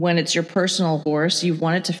 when it's your personal horse, you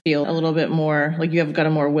want it to feel a little bit more like you have got a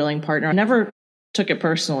more willing partner. I never took it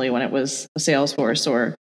personally when it was a sales horse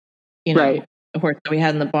or, a horse that we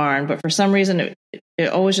had in the barn. But for some reason, it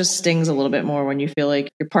always just stings a little bit more when you feel like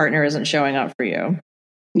your partner isn't showing up for you.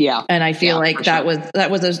 Yeah. And I feel like that was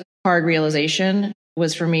a hard realization,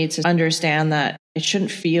 was for me to understand that it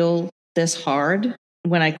shouldn't feel this hard.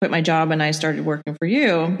 When I quit my job and I started working for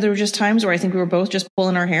you, there were just times where I think we were both just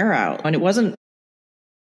pulling our hair out. And it wasn't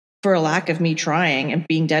for a lack of me trying and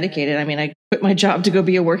being dedicated. I mean, I quit my job to go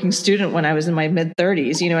be a working student when I was in my mid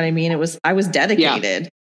 30s. You know what I mean? I was dedicated,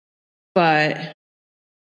 but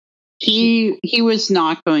he was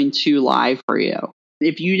not going to lie for you.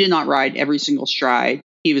 If you did not ride every single stride,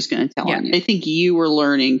 he was going to tell on you. I think you were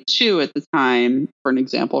learning too at the time, for an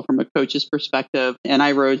example, from a coach's perspective. And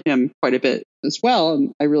I rode him quite a bit as well.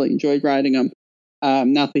 And I really enjoyed riding him.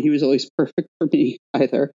 Not that he was always perfect for me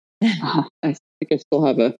either. I think I still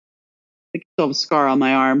have a scar on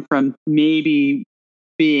my arm from maybe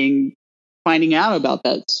finding out about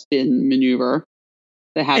that spin maneuver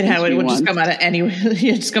that happened. And how it would just come out of anywhere.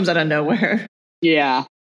 It just comes out of nowhere. Yeah.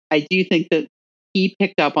 I do think that he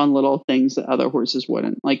picked up on little things that other horses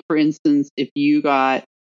wouldn't. Like, for instance, if you got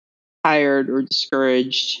tired or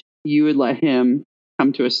discouraged, you would let him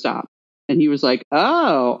come to a stop. And he was like,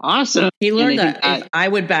 oh, awesome. He learned that if I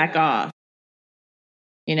would back off,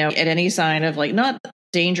 at any sign of like, not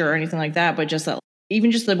danger or anything like that, but just that,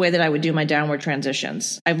 even just the way that I would do my downward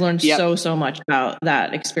transitions. I've learned so much about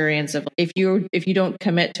that experience of if you don't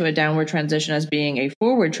commit to a downward transition as being a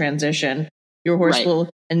forward transition, your horse will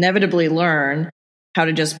inevitably learn how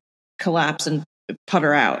to just collapse and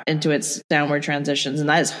putter out into its downward transitions. And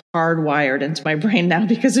that is hardwired into my brain now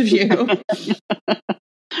because of you.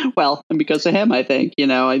 Well, and because of him, I think,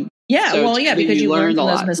 because you learned from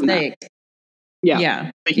those mistakes.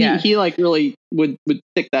 Yeah. But he like really would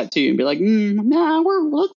stick that to you and be like,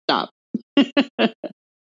 let's stop.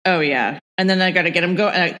 Oh yeah. And then I got to get him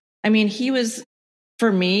going. I mean, he was, for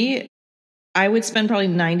me, I would spend probably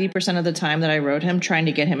 90% of the time that I rode him trying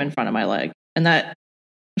to get him in front of my leg. And that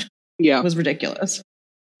was ridiculous.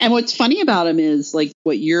 And what's funny about him is like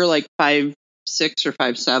what you're like 5'6" or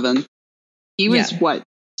 5'7". He was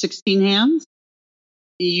 16 hands?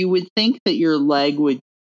 You would think that your leg would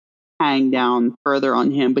hang down further on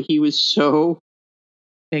him, but he was so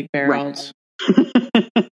big barreled.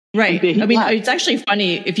 Right. I mean, it's actually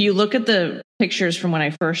funny if you look at the pictures from when I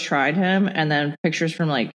first tried him and then pictures from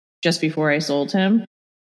like just before I sold him.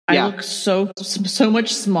 I look so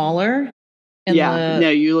much smaller.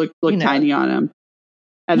 You look tiny on him.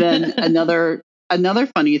 And then another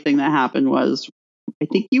funny thing that happened was, I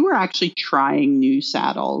think you were actually trying new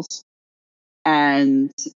saddles,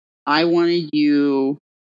 and I wanted you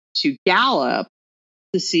to gallop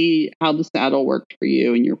to see how the saddle worked for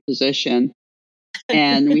you in your position.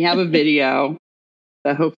 And we have a video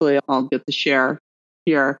that hopefully I'll get to share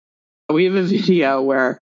here. We have a video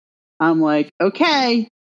where I'm like, okay,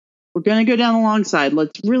 we're going to go down alongside.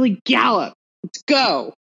 Let's really gallop. Let's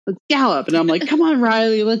go. Let's gallop. And I'm like, come on,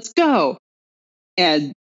 Riley, let's go.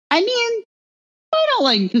 And I mean, I don't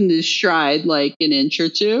lengthen this stride like an inch or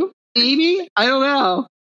two, maybe. I don't know.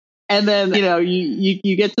 And then,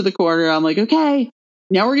 you get to the corner. I'm like, okay,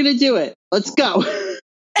 now we're going to do it. Let's go.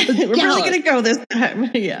 We're really going to go this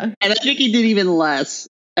time. Yeah. And I think he did even less.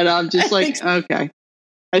 And I'm just like, okay.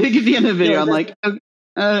 I think at the end of the video, I'm like,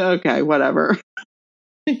 okay, whatever.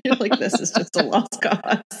 You're like, this is just a lost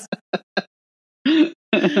cause.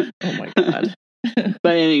 Oh my God.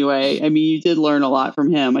 But anyway, I mean, you did learn a lot from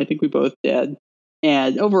him. I think we both did.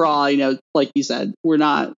 And overall, like you said, we're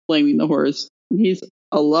not blaming the horse. He's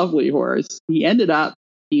a lovely horse. He ended up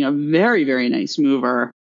being a very, very nice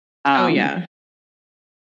mover. Oh, yeah.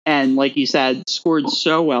 And like you said, scored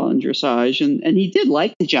so well in dressage. And he did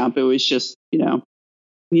like to jump. It was just,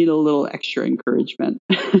 need a little extra encouragement.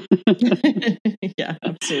 Yeah,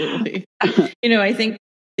 absolutely. I think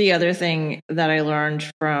the other thing that I learned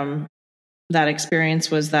from that experience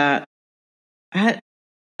was that I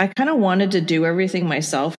kind of wanted to do everything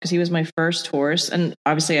myself because he was my first horse. And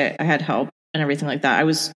obviously I had help and everything like that. I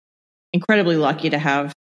was incredibly lucky to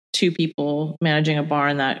have two people managing a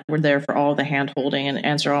barn that were there for all the hand holding and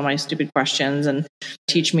answer all my stupid questions and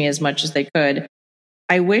teach me as much as they could.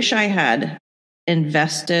 I wish I had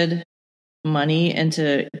invested money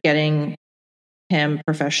into getting him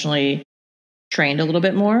professionally trained a little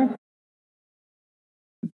bit more,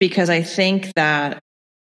 because I think that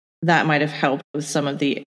might have helped with some of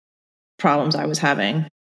the problems I was having,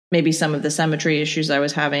 maybe some of the symmetry issues I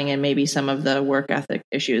was having, and maybe some of the work ethic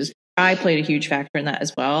issues. I played a huge factor in that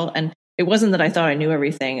as well. And it wasn't that I thought I knew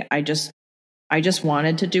everything. I just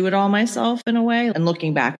wanted to do it all myself in a way. And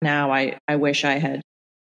looking back now, I wish I had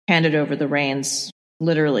handed over the reins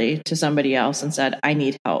literally to somebody else and said, I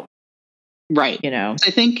need help. Right. I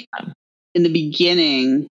think in the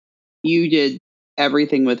beginning, you did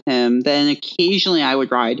everything with him. Then occasionally I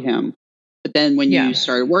would ride him. But then when you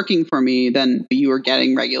started working for me, then you were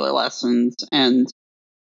getting regular lessons and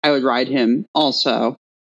I would ride him also.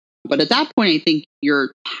 But at that point, I think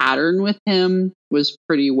your pattern with him was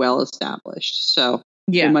pretty well established. So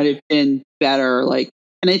it might have been better.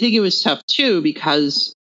 And I think it was tough too,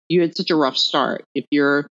 because you had such a rough start. If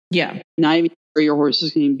you're not even sure your horse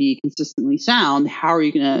is going to be consistently sound, how are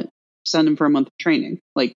you going to send him for a month of training?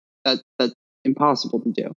 That's impossible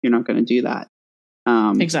to do. You're not going to do that.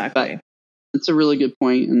 Exactly. It's a really good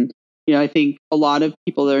point. And, I think a lot of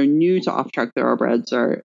people that are new to off-track thoroughbreds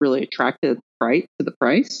are really attracted to the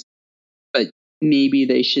price, but maybe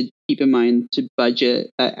they should keep in mind to budget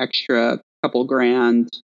that extra couple grand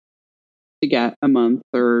to get a month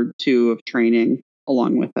or two of training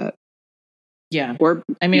along with it. Yeah. Or,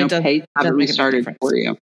 I mean, pay to have it restarted for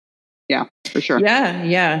you. Yeah, for sure.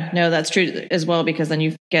 Yeah. No, that's true as well, because then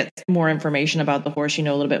you get more information about the horse. You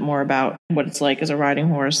know a little bit more about what it's like as a riding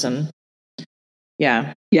horse. And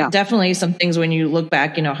definitely some things when you look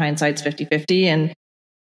back, hindsight's 50-50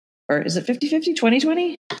 or is it 50-50,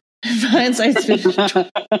 20-20? Hindsight's 50-20.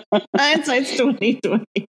 Hindsight's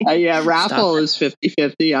 20-20. Raffle is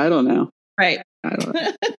 50-50. I don't know. Right. I don't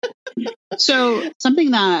know. So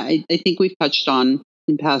something that I think we've touched on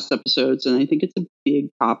in past episodes, and I think it's a big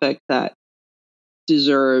topic that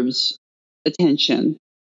deserves attention.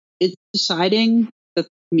 It's deciding that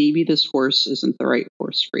maybe this horse isn't the right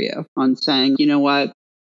horse for you, on saying, you know what,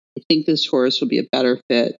 I think this horse will be a better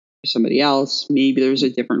fit for somebody else. Maybe there's a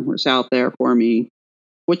different horse out there for me.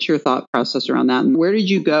 What's your thought process around that? And where did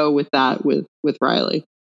you go with that with Riley?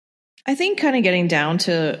 I think kind of getting down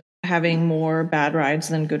to having more bad rides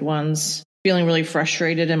than good ones, feeling really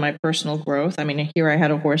frustrated in my personal growth. I mean, here I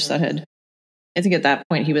had a horse that I think at that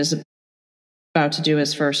point he was about to do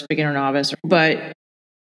his first beginner novice, but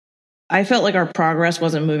I felt like our progress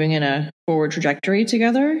wasn't moving in a forward trajectory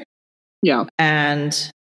together. Yeah.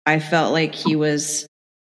 And I felt like he was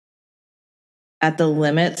at the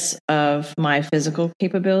limits of my physical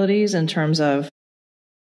capabilities in terms of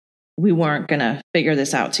we weren't going to figure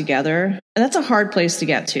this out together. And that's a hard place to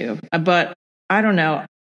get to. But I don't know.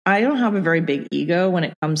 I don't have a very big ego when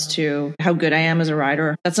it comes to how good I am as a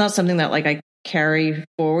rider. That's not something that I carry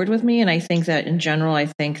forward with me. And I think that in general, I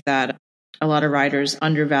think that a lot of riders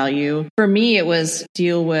undervalue. For me, it was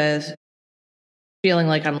deal with feeling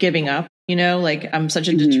like I'm giving up, like I'm such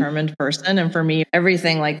a determined person. And for me,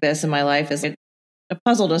 everything like this in my life is a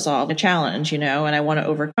puzzle to solve, a challenge, and I want to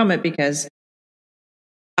overcome it because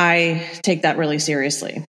I take that really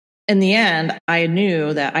seriously. In the end, I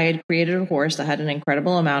knew that I had created a horse that had an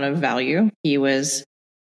incredible amount of value. He was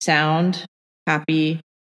sound, happy.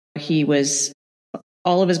 He was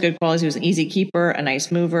all of his good qualities. He was an easy keeper, a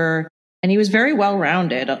nice mover, and he was very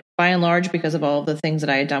well-rounded by and large because of all of the things that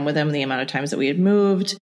I had done with him, the amount of times that we had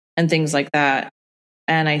moved and things like that.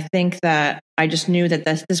 And I think that I just knew that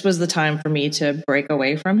this was the time for me to break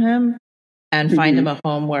away from him and find him a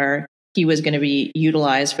home where he was going to be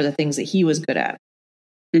utilized for the things that he was good at.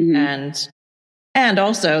 And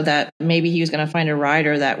also that maybe he was going to find a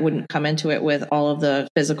rider that wouldn't come into it with all of the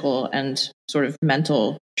physical and sort of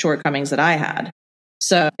mental shortcomings that I had.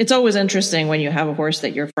 So it's always interesting when you have a horse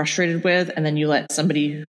that you're frustrated with and then you let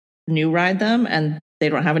somebody new ride them and they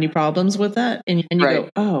don't have any problems with that. And you go,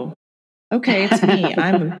 oh, okay, it's me.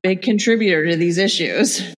 I'm a big contributor to these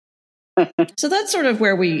issues. So that's sort of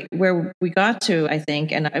where we got to, I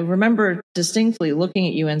think. And I remember distinctly looking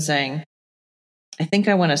at you and saying, I think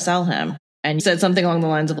I want to sell him. And you said something along the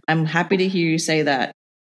lines of, I'm happy to hear you say that.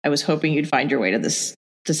 I was hoping you'd find your way to this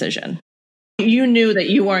decision. You knew that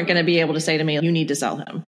you weren't going to be able to say to me, you need to sell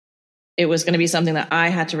him. It was going to be something that I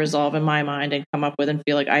had to resolve in my mind and come up with and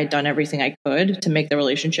feel like I had done everything I could to make the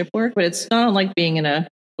relationship work. But it's not unlike being in a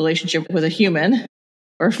relationship with a human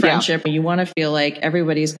or friendship. You want to feel like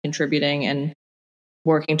everybody's contributing and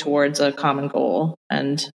working towards a common goal.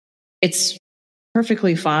 And it's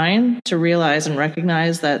perfectly fine to realize and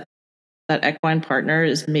recognize that equine partner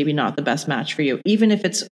is maybe not the best match for you, even if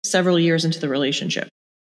it's several years into the relationship.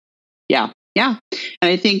 Yeah.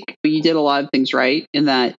 And I think you did a lot of things right in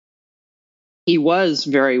that he was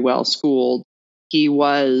very well schooled. He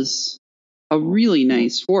was a really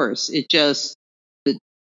nice horse. It just, the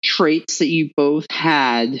traits that you both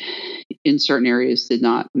had in certain areas did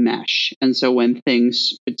not mesh. And so when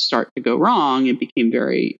things would start to go wrong, it became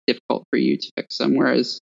very difficult for you to fix them.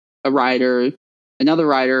 Whereas another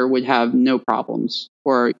rider would have no problems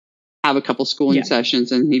or have a couple schooling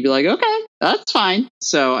sessions and he'd be like, okay, that's fine.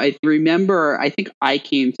 So I remember, I think I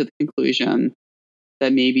came to the conclusion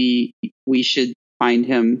that maybe we should find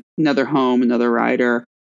him another home, another rider.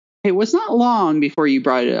 It was not long before you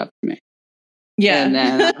brought it up to me. Yeah. And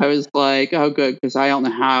then I was like, oh, good, because I don't know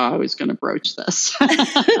how I was going to broach this.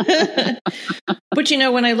 But,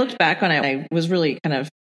 when I looked back on it, I was really kind of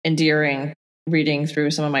endearing reading through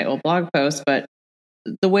some of my old blog posts. But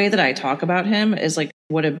the way that I talk about him is like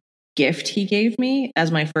what a gift he gave me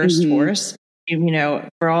as my first horse,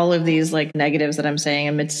 for all of these like negatives that I'm saying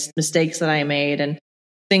and mistakes that I made and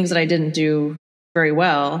things that I didn't do very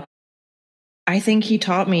well. I think he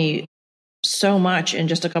taught me so much in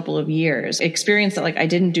just a couple of years. Experience that like I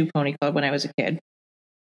didn't do pony club when I was a kid.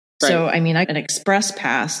 Right. So, I mean, I an express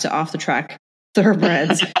pass to off the track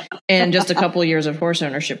thoroughbreds and just a couple of years of horse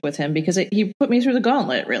ownership with him because he put me through the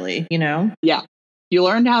gauntlet, really, Yeah. You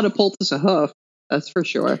learned how to poultice a hoof. That's for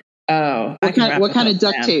sure. Oh, what kind of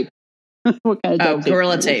duct tape? What kind of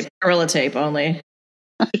duct tape? Gorilla tape only.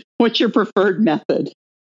 What's your preferred method?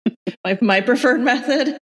 My preferred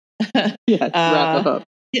method? Yeah, wrap the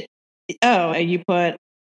hoof. You put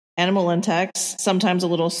animal Lintex, sometimes a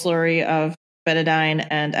little slurry of betadine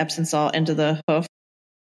and Epsom salt into the hoof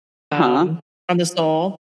from the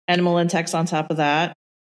sole, animal Lintex on top of that,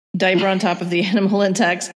 diaper on top of the animal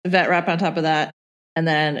Lintex, vet wrap on top of that, and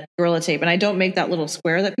then Gorilla tape. And I don't make that little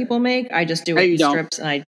square that people make. I just do it in strips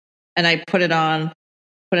and I put it on,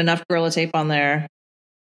 put enough Gorilla tape on there.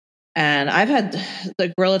 And I've had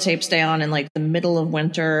the Gorilla tape stay on in like the middle of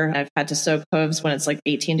winter. I've had to soak hooves when it's like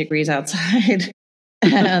 18 degrees outside.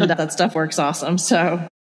 And that stuff works awesome. So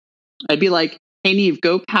I'd be like, hey, Niamh,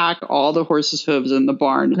 go pack all the horses' hooves in the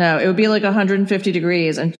barn. No, it would be like 150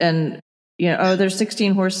 degrees. And there's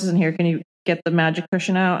 16 horses in here. Can you get the magic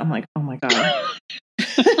cushion out? I'm like, oh my God.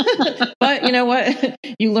 But you know what?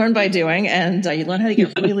 You learn by doing, and you learn how to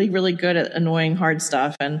get really, really good at annoying hard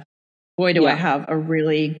stuff. And boy, do I have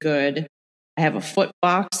I have a foot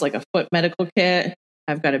box, like a foot medical kit.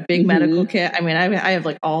 I've got a big medical kit. I mean, I have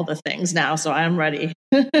like all the things now, so I'm ready.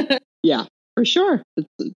 Yeah, for sure.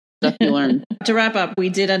 It's stuff you learn. To wrap up, we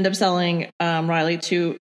did end up selling Riley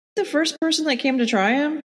to the first person that came to try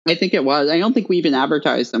him. I think it was. I don't think we even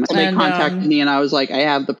advertised them. They contacted me and I was like, I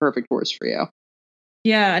have the perfect horse for you.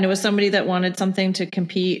 Yeah, and it was somebody that wanted something to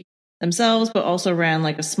compete themselves, but also ran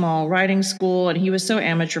like a small riding school. And he was so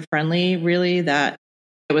amateur friendly, really, that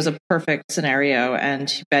it was a perfect scenario, and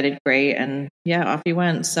he bedded great. And yeah, off he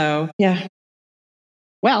went. So yeah.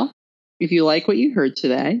 Well, if you like what you heard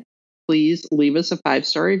today, please leave us a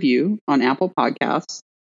 5-star review on Apple Podcasts.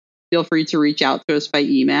 Feel free to reach out to us by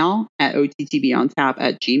email at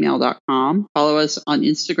ottbontap@gmail.com. Follow us on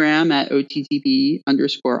Instagram at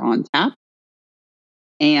OTTB_on-tap.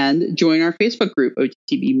 And join our Facebook group,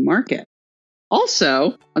 OTTB Market.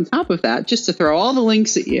 Also, on top of that, just to throw all the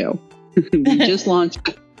links at you, we just launched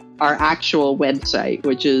our actual website,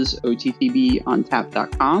 which is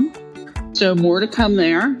ottbontap.com. So more to come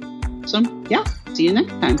there. So yeah, see you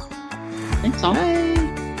next time. Thanks all.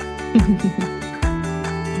 Bye.